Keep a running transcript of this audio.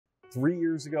3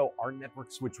 years ago, our network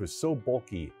switch was so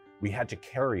bulky, we had to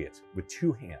carry it with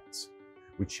 2 hands.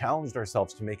 We challenged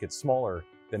ourselves to make it smaller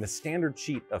than a standard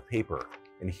sheet of paper,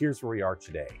 and here's where we are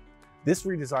today. This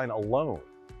redesign alone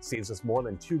saves us more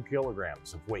than 2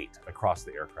 kilograms of weight across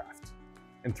the aircraft.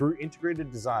 And through integrated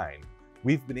design,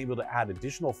 we've been able to add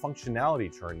additional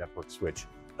functionality to our network switch,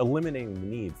 eliminating the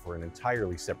need for an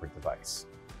entirely separate device.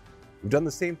 We've done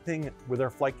the same thing with our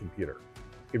flight computer.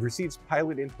 It receives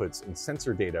pilot inputs and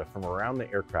sensor data from around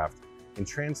the aircraft and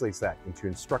translates that into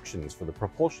instructions for the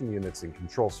propulsion units and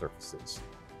control surfaces.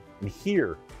 And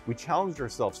here, we challenged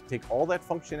ourselves to take all that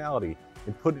functionality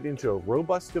and put it into a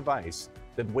robust device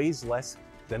that weighs less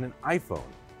than an iPhone.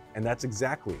 And that's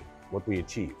exactly what we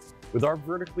achieved. With our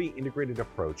vertically integrated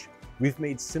approach, we've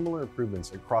made similar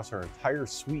improvements across our entire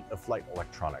suite of flight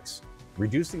electronics,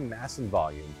 reducing mass and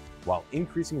volume while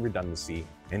increasing redundancy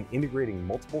and integrating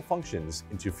multiple functions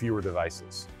into fewer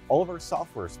devices. All of our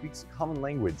software speaks a common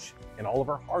language, and all of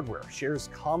our hardware shares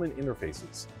common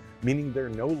interfaces, meaning there are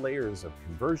no layers of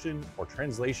conversion or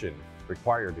translation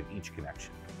required in each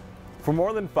connection. For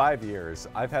more than 5 years,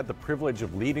 I've had the privilege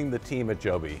of leading the team at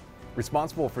Joby,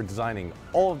 responsible for designing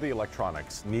all of the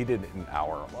electronics needed in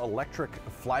our electric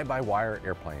fly-by-wire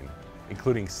airplane,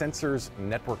 including sensors,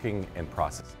 networking, and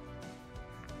processing.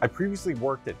 I previously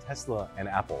worked at Tesla and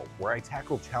Apple, where I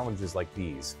tackled challenges like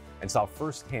these and saw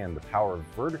firsthand the power of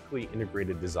vertically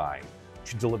integrated design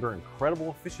to deliver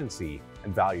incredible efficiency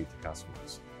and value to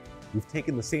customers. We've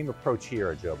taken the same approach here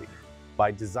at Joby. By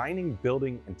designing,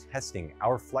 building, and testing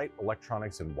our flight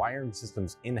electronics and wiring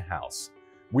systems in-house,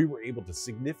 we were able to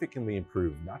significantly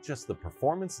improve not just the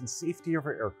performance and safety of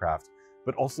our aircraft,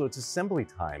 but also its assembly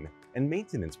time and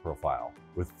maintenance profile,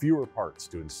 with fewer parts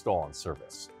to install and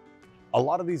service. A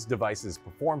lot of these devices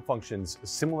perform functions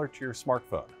similar to your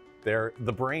smartphone. They're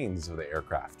the brains of the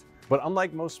aircraft. But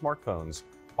unlike most smartphones,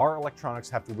 our electronics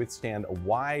have to withstand a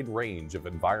wide range of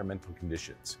environmental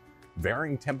conditions,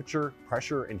 varying temperature,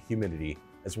 pressure, and humidity,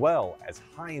 as well as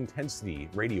high-intensity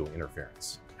radio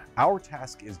interference. Our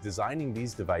task is designing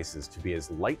these devices to be as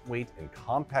lightweight and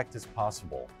compact as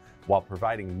possible while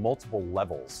providing multiple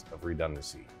levels of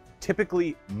redundancy.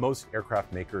 Typically, most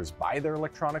aircraft makers buy their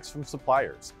electronics from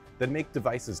suppliers that make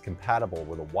devices compatible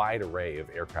with a wide array of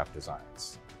aircraft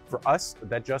designs. For us,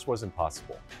 that just wasn't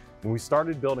possible. When we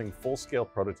started building full-scale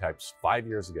prototypes 5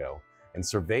 years ago and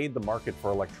surveyed the market for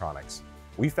electronics,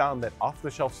 we found that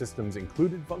off-the-shelf systems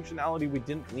included functionality we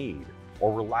didn't need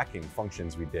or were lacking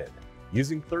functions we did.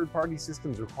 Using third-party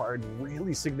systems required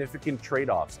really significant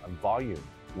trade-offs on volume,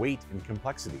 weight, and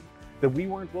complexity that we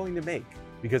weren't willing to make,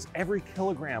 because every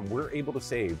kilogram we're able to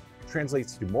save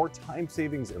translates to more time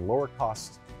savings and lower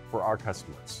costs for our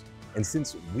customers. And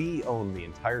since we own the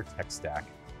entire tech stack,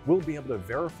 we'll be able to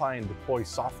verify and deploy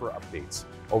software updates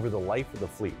over the life of the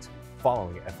fleet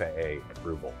following FAA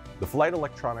approval. The flight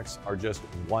electronics are just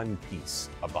one piece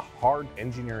of the hard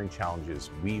engineering challenges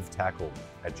we've tackled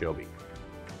at Joby.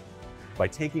 By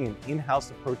taking an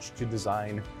in-house approach to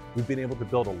design, we've been able to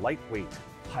build a lightweight,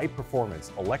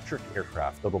 high-performance electric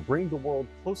aircraft that will bring the world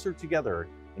closer together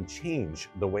and change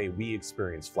the way we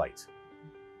experience flight.